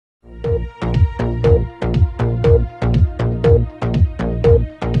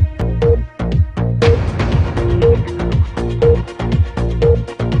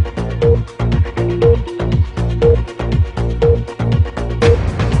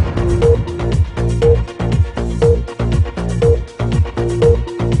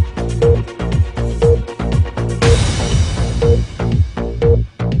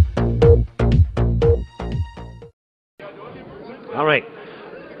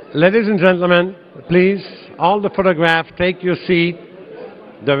Ladies and gentlemen, please, all the photographs, take your seat.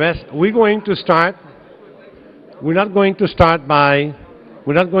 The rest, we're going to start. We're not going to start by,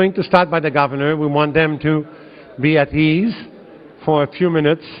 we're not going to start by the governor. We want them to be at ease for a few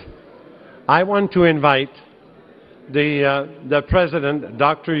minutes. I want to invite the president,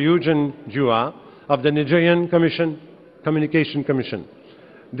 Dr. Eugene Jua, of the Nigerian Communication Commission.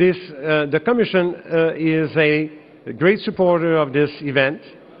 The commission is a great supporter of this event.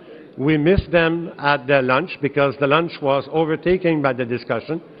 We missed them at their lunch because the lunch was overtaken by the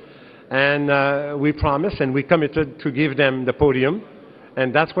discussion. And we promised and we committed to give them the podium.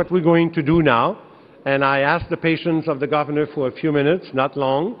 And that's what we're going to do now. And I ask the patience of the governor for a few minutes, not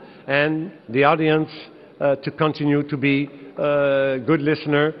long, and the audience to continue to be a good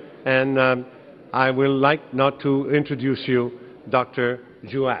listener. And I will like now to introduce you Dr.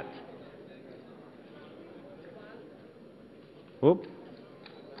 Juat.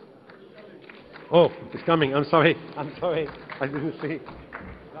 Oh, it's coming. I'm sorry. I'm sorry. I didn't see.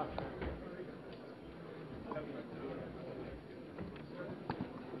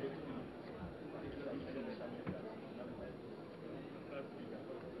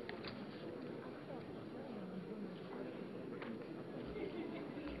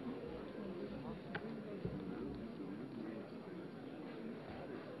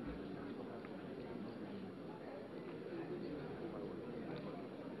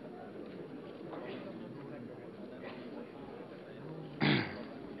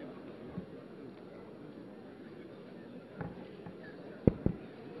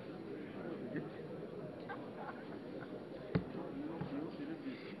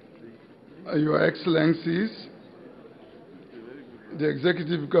 Your Excellencies, the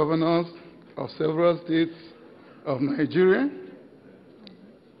Executive Governors of several states of Nigeria,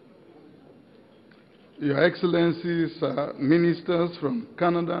 Your Excellencies, Ministers from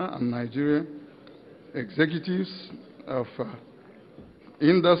Canada and Nigeria, Executives of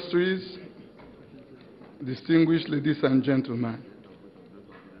Industries, distinguished ladies and gentlemen.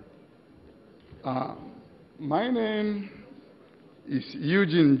 My name is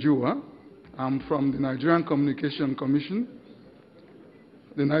Eugene Jua. I'm from the Nigerian Communication Commission.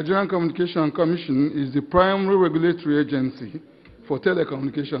 The Nigerian Communication Commission is the primary regulatory agency for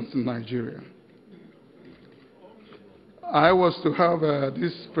telecommunications in Nigeria. I was to have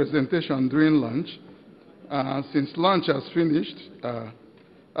this presentation during lunch. Since lunch has finished,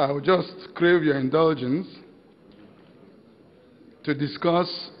 I will just crave your indulgence to discuss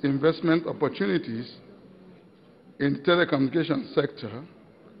investment opportunities in the telecommunications sector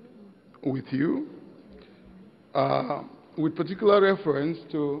with you, with particular reference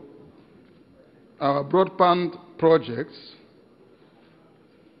to our broadband projects.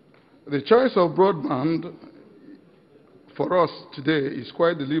 The choice of broadband for us today is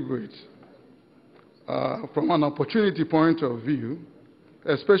quite deliberate from an opportunity point of view,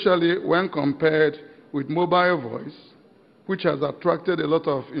 especially when compared with mobile voice, which has attracted a lot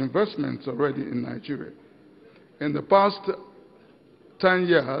of investments already in Nigeria. In the past 10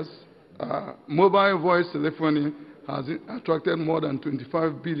 years, mobile voice telephony has attracted more than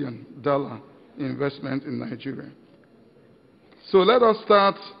 $25 billion investment in Nigeria. So let us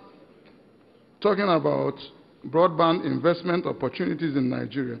start talking about broadband investment opportunities in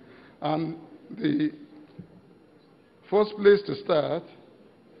Nigeria. And the first place to start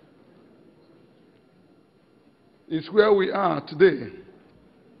is where we are today.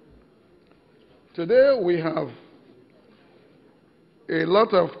 Today we have a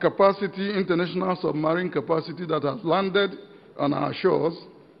lot of capacity, international submarine capacity that has landed on our shores,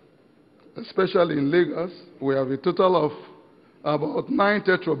 especially in Lagos. We have a total of about 9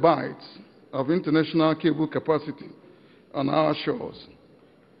 terabytes of international cable capacity on our shores.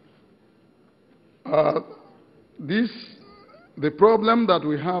 The problem that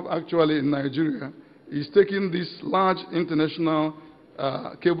we have actually in Nigeria is taking this large international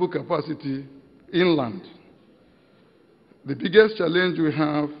cable capacity inland. The biggest challenge we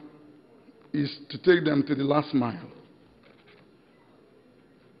have is to take them to the last mile.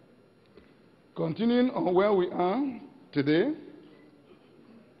 Continuing on where we are today,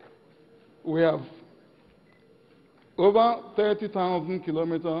 we have over 30,000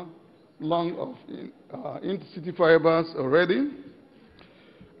 kilometers long of intercity fibers already,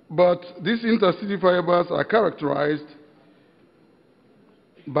 but these intercity fibers are characterized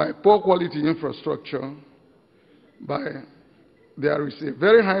by poor quality infrastructure, there is a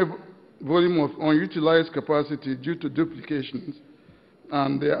very high volume of unutilized capacity due to duplications,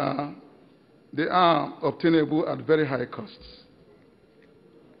 and they are obtainable at very high costs.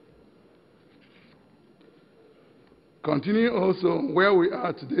 Continuing also where we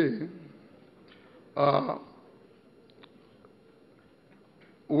are today,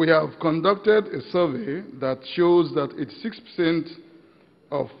 we have conducted a survey that shows that 86%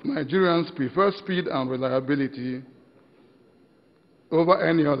 of Nigerians prefer speed and reliability over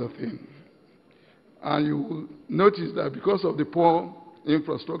any other thing. And you will notice that because of the poor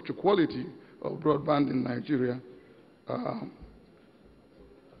infrastructure quality of broadband in Nigeria,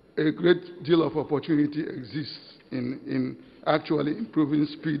 a great deal of opportunity exists in actually improving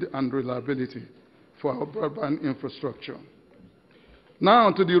speed and reliability for our broadband infrastructure.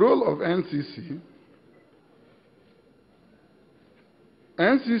 Now, to the role of NCC.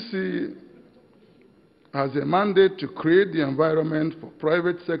 NCC has a mandate to create the environment for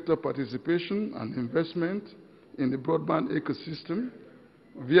private sector participation and investment in the broadband ecosystem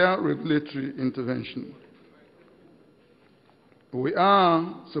via regulatory intervention. We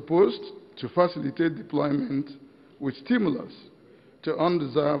are supposed to facilitate deployment with stimulus to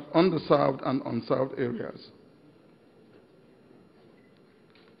underserved and unserved areas.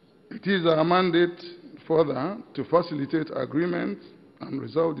 It is our mandate further to facilitate agreements and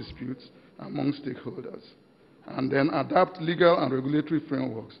resolve disputes among stakeholders, and then adapt legal and regulatory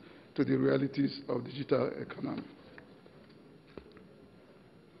frameworks to the realities of digital economy.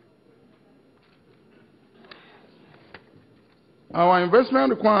 Our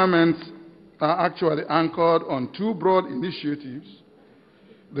investment requirements are actually anchored on two broad initiatives,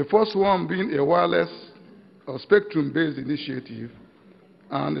 the first one being a wireless or spectrum-based initiative,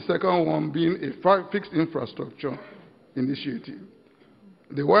 and the second one being a fixed infrastructure initiative.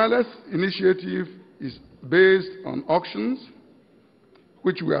 The wireless initiative is based on auctions,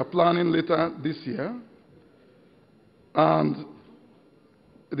 which we are planning later this year. And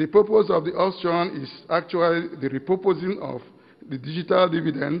the purpose of the auction is actually the repurposing of the digital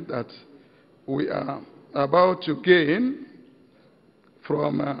dividend that we are about to gain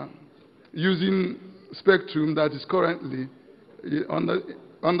from using spectrum that is currently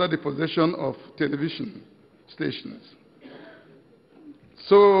under the possession of television stations.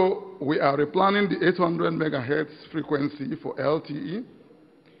 So we are replanning the 800 megahertz frequency for LTE.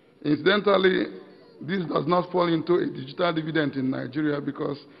 Incidentally, this does not fall into a digital dividend in Nigeria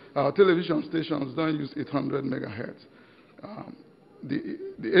because our television stations don't use 800 megahertz.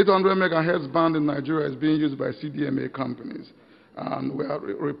 The 800 megahertz band in Nigeria is being used by CDMA companies, and we are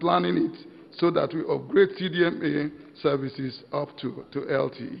replanning it so that we upgrade CDMA services up to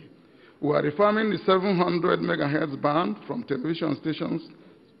LTE. We are refarming the 700 megahertz band from television stations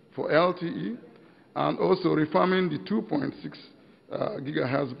for LTE, and also refarming the 2.6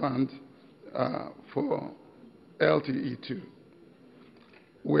 gigahertz band for LTE too.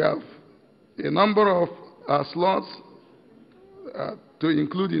 We have a number of slots to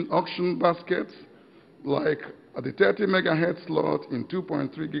include in auction baskets, like the 30 megahertz slot in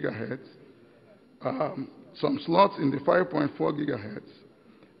 2.3 gigahertz, some slots in the 5.4 gigahertz,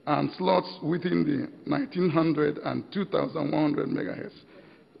 and slots within the 1900 and 2100 megahertz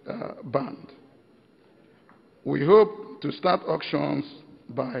band. We hope to start auctions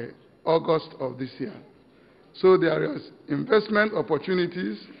by August of this year. So there is investment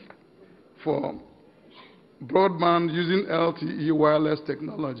opportunities for broadband using LTE wireless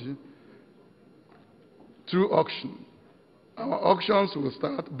technology through auction. Our auctions will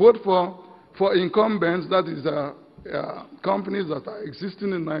start both for incumbents, that is companies that are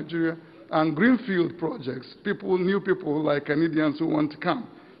existing in Nigeria, and greenfield projects, new people like Canadians who want to come,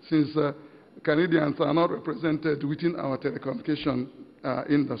 since Canadians are not represented within our telecommunication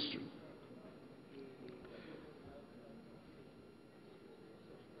industry.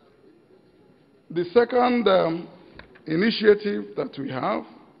 The second initiative that we have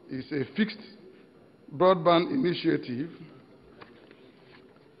is a fixed broadband initiative,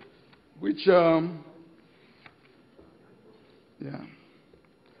 which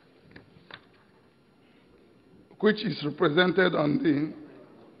which is represented on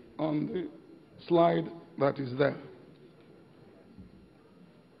the slide that is there.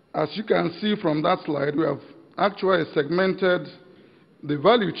 As you can see from that slide, we have actually segmented the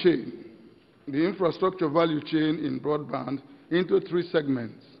value chain, the infrastructure value chain in broadband, into three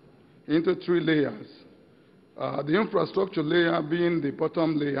segments, into three layers. The infrastructure layer being the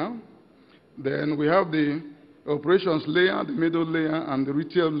bottom layer. Then we have the operations layer, the middle layer, and the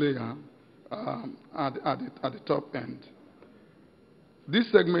retail layer at the top end. This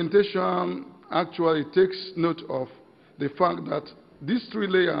segmentation actually takes note of the fact that these three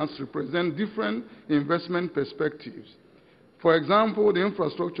layers represent different investment perspectives. For example, the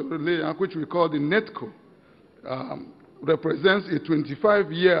infrastructure layer, which we call the NETCO, represents a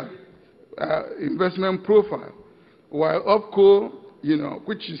 25-year investment profile, while OPCO,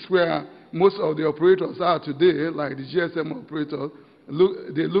 which is where most of the operators are today, like the GSM operators,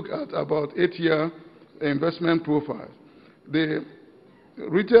 they look at about 8-year investment profile. The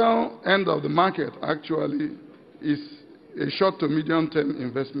retail end of the market actually is a short to medium term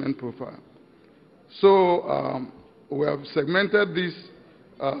investment profile. So we have segmented this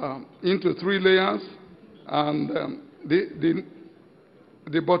into 3 layers, and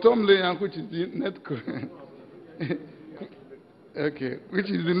the bottom layer, which is the netco, okay, which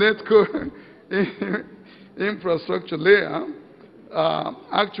is the netco infrastructure layer,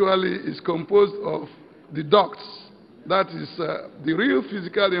 actually is composed of the ducts. That is the real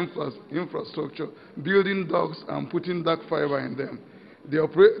physical infrastructure, building ducts and putting duct fiber in them. The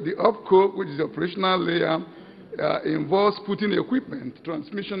OPCO, which is the operational layer, involves putting equipment,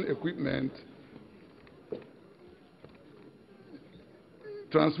 transmission equipment,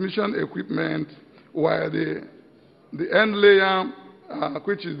 while the end layer,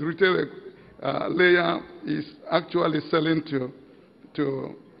 which is the retail layer, is actually selling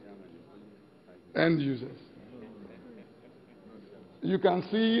to end users. You can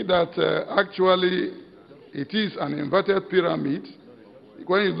see that actually it is an inverted pyramid.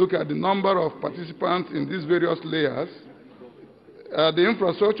 When you look at the number of participants in these various layers, the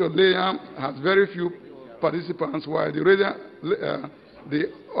infrastructure layer has very few participants, while the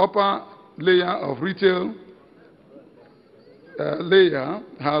upper layer of retail layer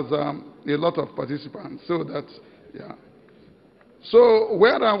has a lot of participants. So that's, yeah. So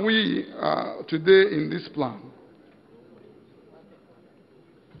where are we today in this plan?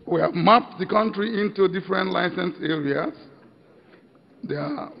 We have mapped the country into different license areas. We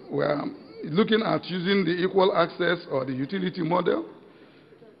are looking at using the equal access or the utility model.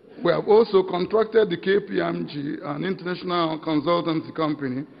 We have also contracted the KPMG, an international consultancy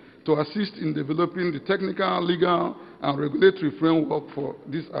company, to assist in developing the technical, legal, and regulatory framework for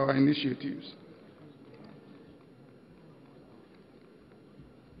these our initiatives.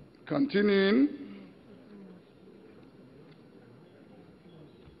 Continuing,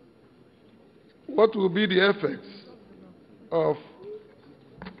 what will be the effects of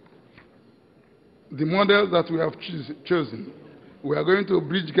the models that we have chosen? We are going to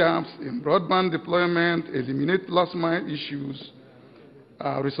bridge gaps in broadband deployment, eliminate last mile issues,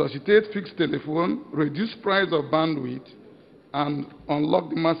 resuscitate fixed telephone, reduce price of bandwidth, and unlock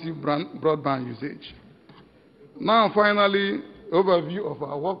the massive broadband usage. Now, finally, overview of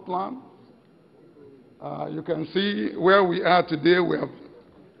our work plan. You can see where we are today. We have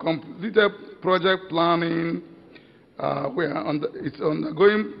completed project planning. It's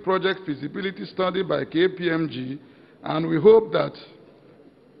undergoing project feasibility study by KPMG, and we hope that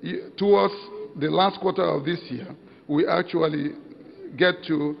towards the last quarter of this year, we actually get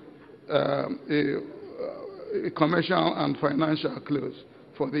to a commercial and financial close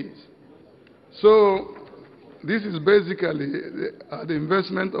for this. So this is basically the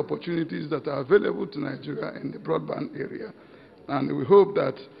investment opportunities that are available to Nigeria in the broadband area, and we hope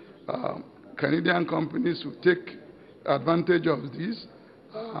that Canadian companies will take advantage of this.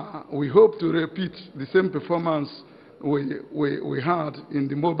 We hope to repeat the same performance we had in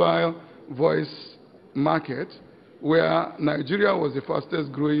the mobile voice market, where Nigeria was the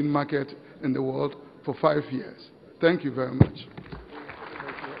fastest growing market in the world for 5 years. Thank you very much. Thank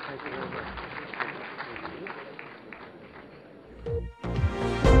you very much.